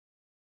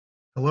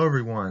Hello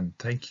everyone,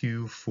 thank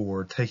you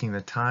for taking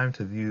the time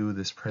to view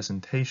this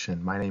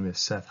presentation. My name is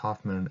Seth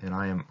Hoffman and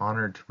I am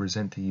honored to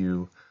present to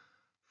you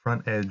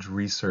front-edge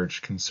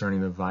research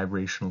concerning the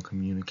vibrational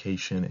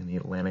communication in the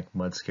Atlantic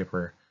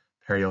mudskipper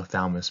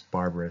Periothalamus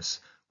barbarus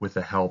with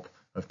the help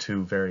of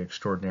two very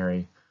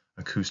extraordinary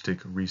acoustic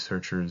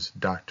researchers,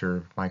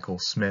 Dr. Michael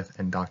Smith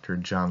and Dr.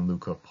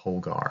 Gianluca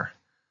Polgar.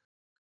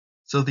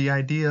 So the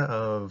idea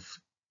of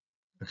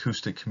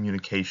acoustic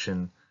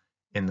communication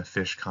in the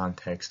fish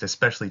context,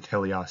 especially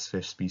teleost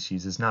fish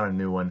species, is not a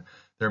new one.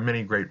 There are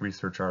many great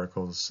research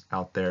articles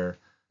out there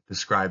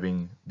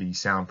describing the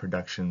sound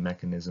production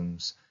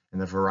mechanisms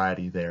and the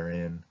variety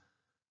therein.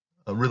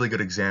 A really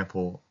good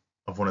example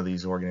of one of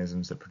these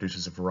organisms that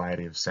produces a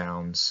variety of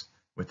sounds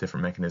with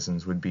different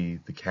mechanisms would be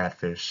the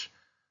catfish.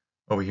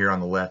 Over here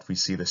on the left, we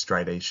see the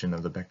stridation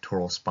of the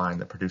pectoral spine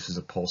that produces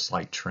a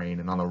pulse-like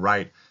train, and on the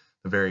right,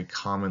 the very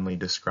commonly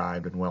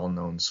described and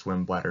well-known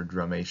swim bladder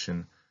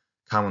drumation,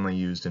 commonly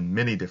used in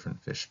many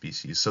different fish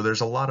species. So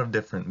there's a lot of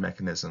different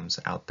mechanisms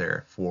out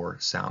there for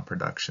sound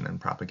production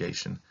and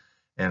propagation,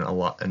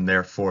 and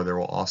therefore there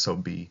will also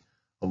be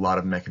a lot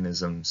of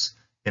mechanisms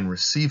in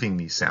receiving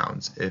these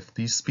sounds. If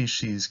these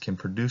species can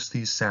produce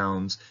these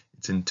sounds,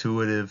 it's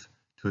intuitive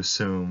to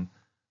assume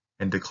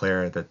and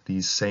declare that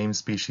these same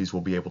species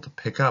will be able to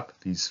pick up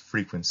these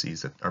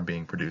frequencies that are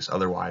being produced.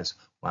 Otherwise,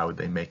 why would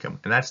they make them?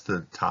 And that's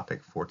the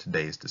topic for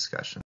today's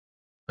discussion.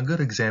 A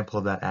good example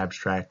of that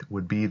abstract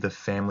would be the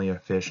family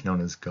of fish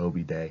known as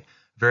Gobiidae, a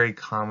very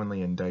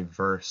commonly and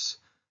diverse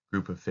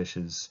group of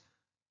fishes.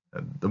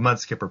 The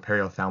mudskipper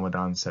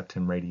Periothalmodon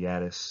septem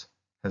radiatus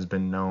has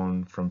been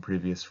known from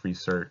previous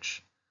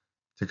research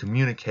to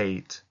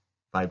communicate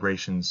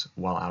vibrations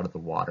while out of the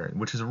water,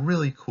 which is a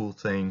really cool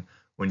thing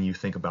when you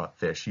think about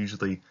fish.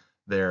 Usually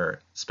they're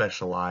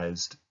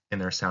specialized in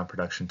their sound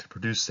production to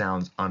produce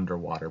sounds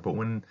underwater, but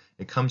when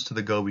it comes to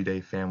the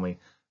Gobiidae family,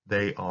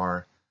 they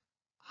are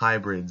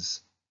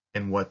hybrids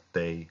in what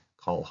they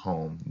call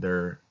home.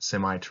 They're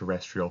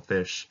semi-terrestrial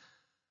fish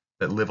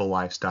that live a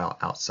lifestyle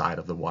outside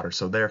of the water,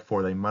 so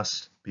therefore they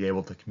must be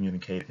able to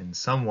communicate in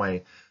some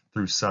way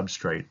through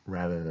substrate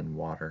rather than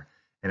water.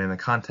 And in the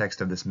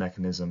context of this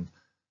mechanism,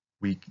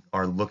 we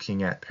are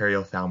looking at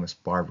Periothalamus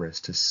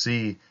barbarus to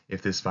see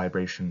if this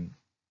vibration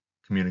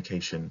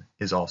communication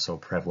is also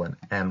prevalent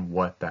and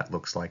what that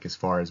looks like as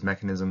far as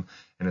mechanism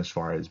and as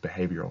far as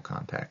behavioral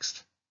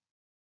context.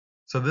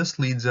 So this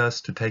leads us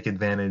to take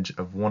advantage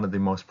of one of the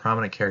most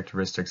prominent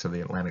characteristics of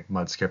the Atlantic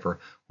mudskipper,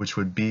 which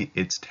would be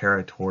its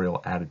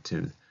territorial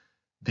attitude.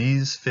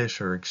 These fish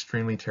are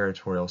extremely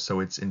territorial, so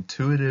it's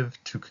intuitive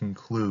to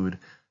conclude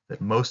that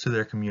most of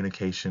their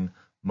communication,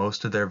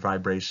 most of their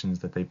vibrations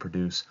that they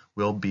produce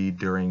will be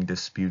during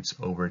disputes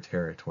over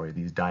territory,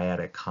 these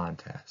dyadic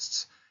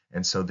contests.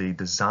 And so the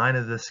design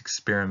of this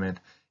experiment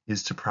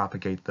is to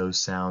propagate those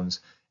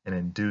sounds and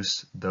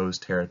induce those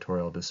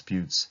territorial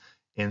disputes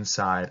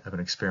inside of an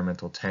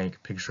experimental tank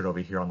pictured over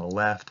here on the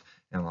left,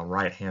 and on the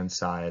right hand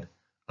side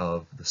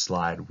of the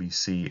slide we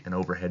see an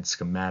overhead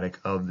schematic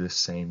of this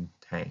same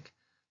tank.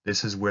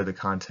 This is where the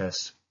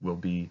contest will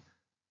be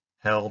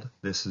held.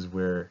 This is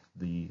where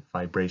the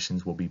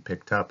vibrations will be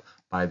picked up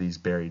by these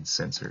buried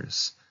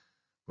sensors.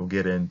 We'll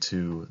get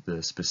into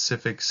the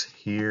specifics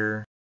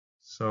here.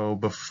 So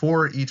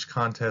before each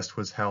contest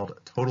was held,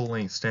 total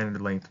length,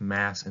 standard length,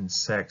 mass, and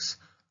sex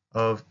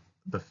of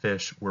the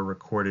fish were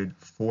recorded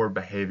for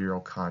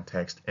behavioral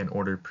context in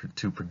order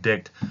to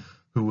predict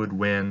who would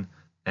win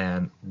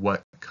and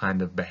what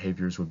kind of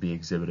behaviors would be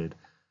exhibited.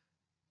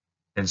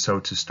 And so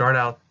to start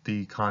out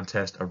the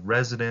contest, a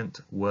resident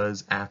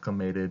was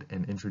acclimated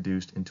and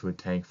introduced into a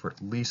tank for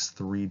at least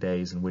 3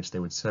 days in which they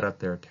would set up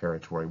their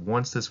territory.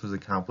 Once this was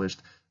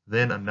accomplished,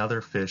 then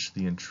another fish,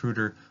 the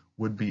intruder,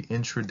 would be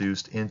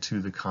introduced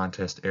into the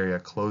contest area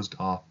closed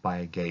off by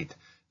a gate.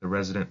 The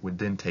resident would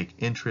then take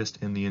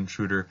interest in the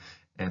intruder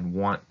and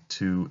want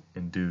to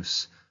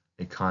induce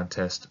a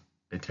contest,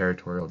 a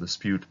territorial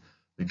dispute.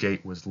 The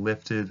gate was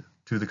lifted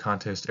to the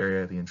contest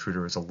area. The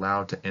intruder is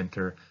allowed to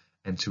enter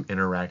and to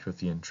interact with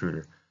the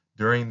intruder.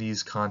 During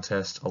these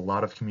contests, a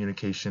lot of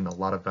communication, a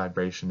lot of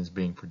vibration is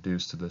being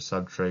produced to the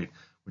substrate,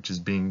 which is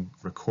being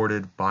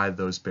recorded by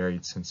those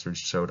buried sensors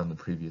showed on the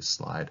previous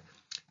slide.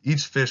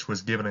 Each fish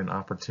was given an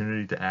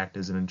opportunity to act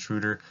as an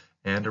intruder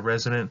and a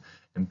resident,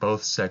 and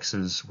both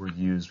sexes were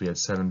used. We had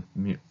 7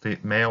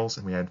 males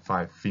and we had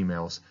 5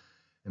 females,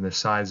 and their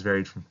size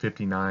varied from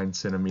 59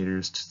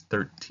 centimeters to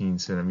 13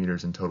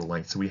 centimeters in total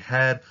length. So we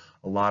had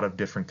a lot of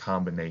different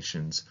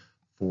combinations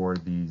for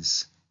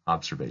these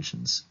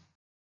observations.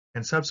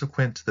 And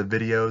subsequent to the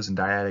videos and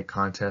dyadic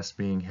contests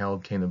being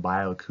held came the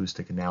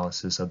bioacoustic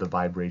analysis of the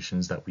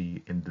vibrations that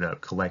we ended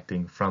up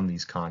collecting from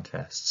these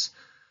contests.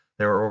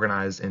 They were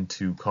organized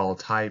into call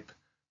type,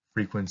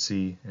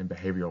 frequency, and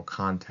behavioral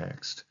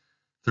context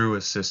through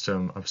a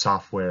system of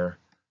software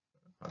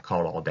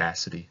called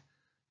Audacity.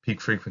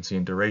 Peak frequency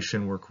and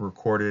duration were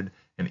recorded,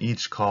 and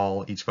each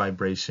call, each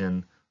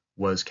vibration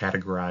was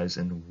categorized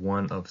in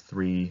one of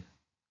 3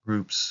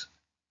 groups,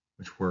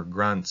 which were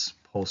grunts,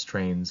 pulse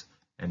trains,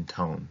 and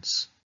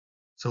tones.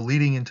 So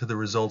leading into the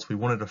results, we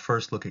wanted to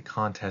first look at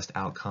contest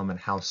outcome and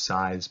how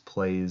size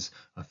plays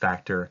a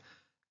factor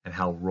and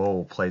how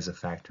role plays a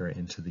factor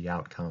into the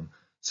outcome.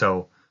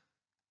 So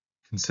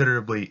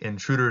considerably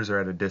intruders are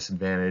at a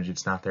disadvantage,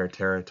 it's not their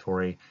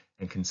territory,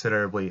 and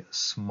considerably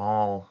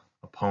small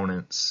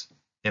opponents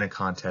in a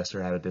contest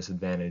are at a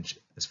disadvantage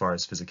as far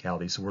as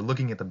physicality. So we're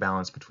looking at the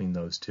balance between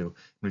those two. And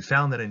we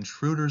found that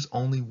intruders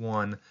only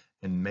won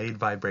and made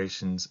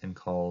vibrations and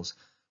calls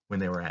when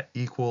they were at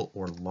equal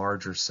or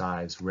larger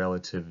size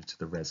relative to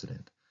the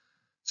resident.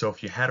 So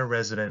if you had a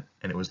resident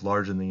and it was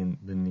larger than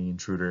the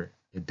intruder,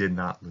 it did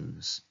not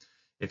lose.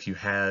 If you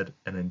had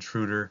an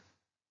intruder,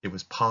 it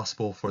was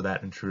possible for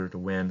that intruder to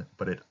win,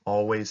 but it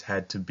always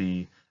had to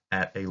be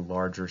at a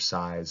larger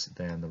size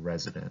than the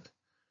resident.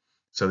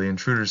 So the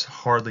intruders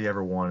hardly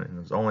ever won, and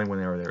it was only when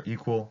they were there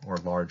equal or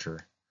larger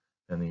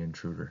than the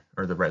intruder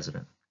or the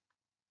resident.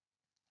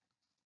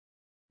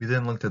 We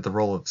then looked at the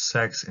role of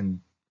sex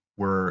and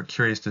were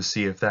curious to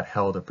see if that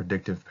held a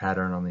predictive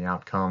pattern on the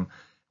outcome.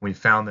 We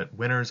found that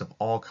winners of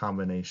all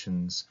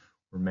combinations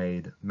were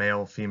made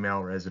male,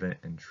 female, resident,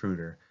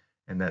 intruder,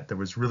 and that there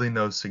was really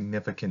no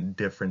significant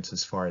difference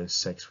as far as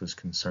sex was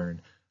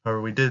concerned.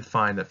 However, we did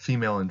find that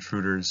female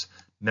intruders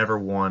never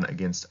won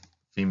against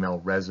female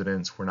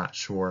residents. We're not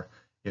sure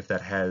if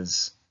that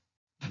has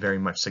very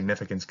much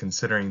significance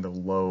considering the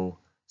low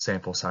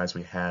sample size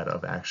we had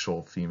of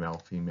actual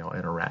female-female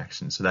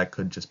interaction. So that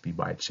could just be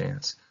by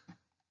chance.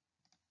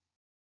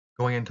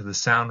 Going into the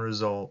sound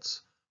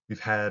results, we've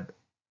had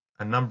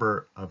a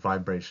number of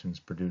vibrations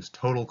produced.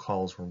 Total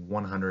calls were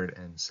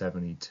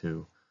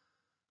 172,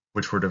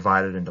 which were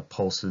divided into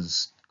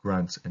pulses,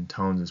 grunts, and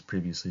tones as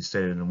previously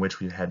stated, in which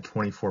we had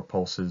 24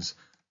 pulses,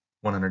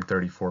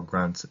 134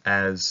 grunts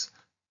as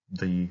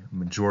the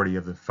majority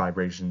of the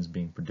vibrations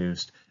being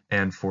produced,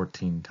 and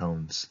 14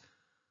 tones.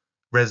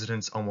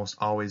 Residents almost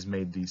always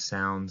made these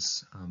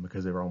sounds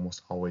because they were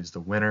almost always the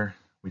winner.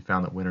 We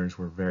found that winners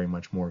were very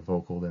much more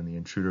vocal than the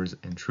intruders.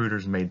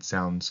 Intruders made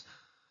sounds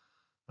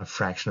a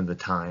fraction of the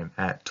time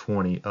at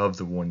 20 of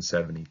the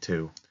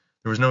 172.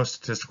 There was no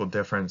statistical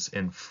difference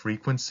in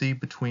frequency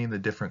between the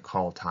different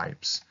call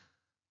types.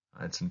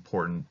 It's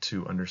important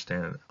to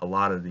understand a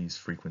lot of these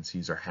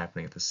frequencies are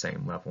happening at the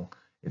same level.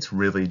 It's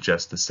really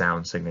just the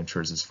sound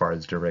signatures as far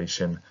as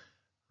duration,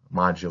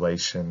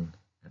 modulation,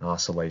 and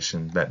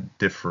oscillation that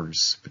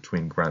differs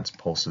between grunts,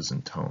 pulses,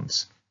 and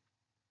tones.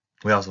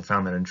 We also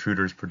found that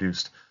intruders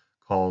produced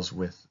calls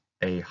with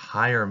a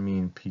higher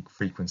mean peak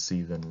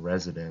frequency than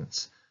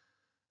residents.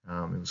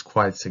 It was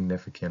quite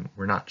significant.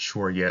 We're not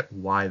sure yet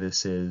why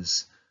this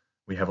is.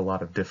 We have a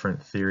lot of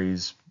different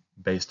theories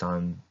based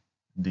on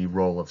the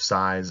role of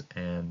size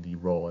and the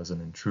role as an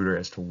intruder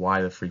as to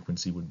why the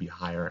frequency would be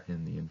higher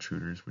in the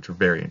intruders, which are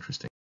very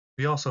interesting.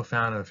 We also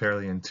found a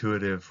fairly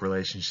intuitive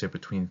relationship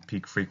between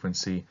peak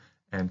frequency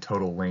and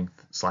total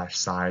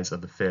length/size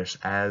of the fish.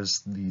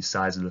 As the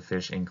size of the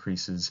fish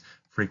increases,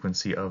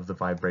 frequency of the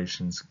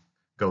vibrations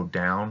go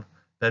down.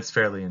 That's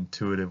fairly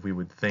intuitive. We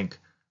would think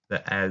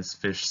that as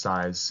fish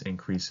size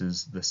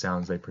increases, the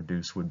sounds they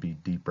produce would be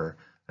deeper.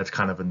 That's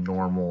kind of a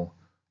normal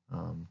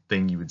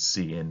thing you would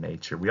see in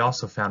nature. We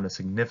also found a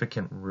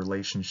significant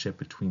relationship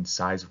between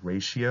size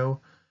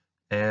ratio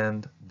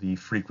and the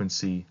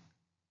frequency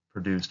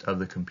produced of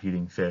the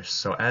competing fish.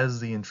 So as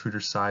the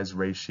intruder size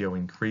ratio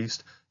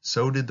increased,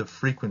 so did the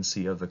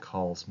frequency of the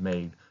calls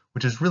made,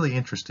 which is really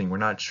interesting. We're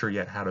not sure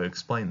yet how to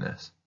explain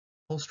this.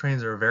 Pulse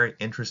trains are a very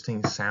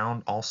interesting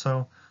sound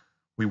also.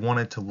 We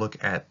wanted to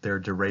look at their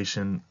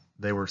duration.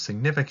 They were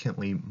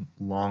significantly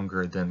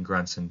longer than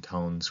grunts and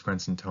tones.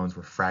 Grunts and tones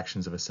were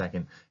fractions of a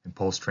second, and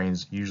pulse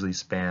trains usually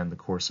span the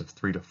course of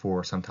 3 to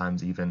 4,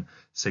 sometimes even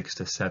 6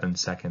 to 7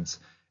 seconds.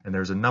 And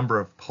there's a number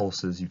of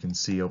pulses you can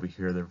see over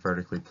here. They're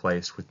vertically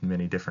placed with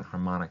many different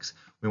harmonics.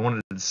 We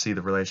wanted to see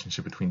the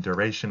relationship between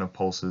duration of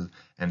pulses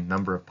and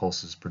number of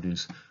pulses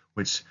produced,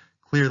 which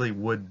clearly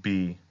would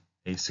be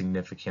a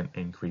significant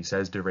increase.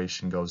 As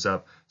duration goes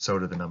up, so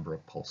do the number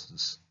of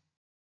pulses.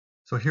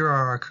 So here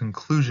are our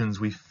conclusions.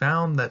 We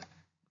found that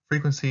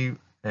frequency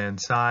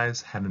and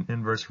size had an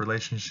inverse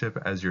relationship.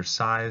 As your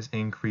size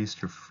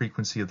increased, your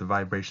frequency of the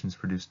vibrations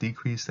produced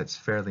decreased. That's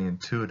fairly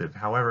intuitive.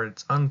 However,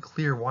 it's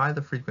unclear why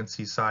the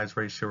frequency-size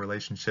ratio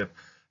relationship,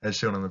 as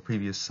shown on the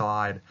previous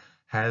slide,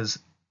 has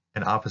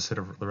an opposite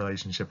of the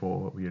relationship of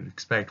what we would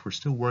expect. We're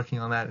still working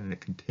on that, and it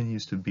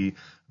continues to be a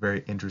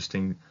very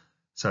interesting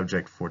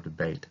subject for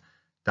debate.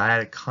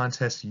 Dyadic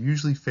contests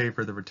usually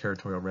favor the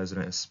territorial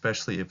resident,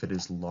 especially if it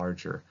is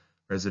larger.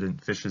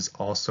 Resident fishes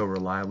also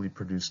reliably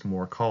produced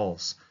more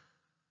calls.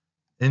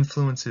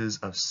 Influences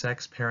of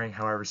sex pairing,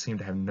 however, seem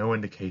to have no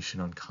indication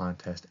on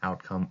contest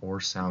outcome or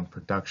sound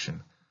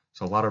production.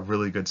 So a lot of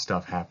really good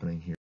stuff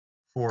happening here.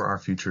 For our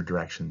future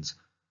directions,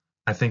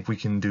 I think we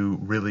can do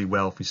really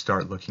well if we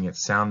start looking at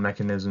sound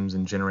mechanisms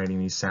and generating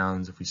these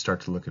sounds, if we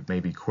start to look at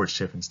maybe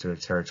courtship instead of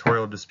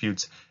territorial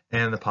disputes,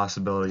 and the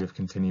possibility of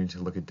continuing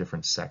to look at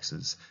different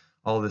sexes.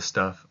 All this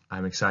stuff,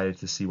 I'm excited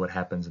to see what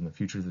happens in the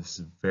future. This is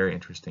a very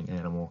interesting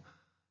animal.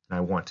 And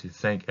I want to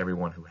thank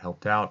everyone who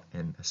helped out,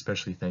 and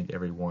especially thank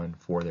everyone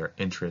for their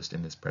interest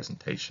in this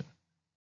presentation.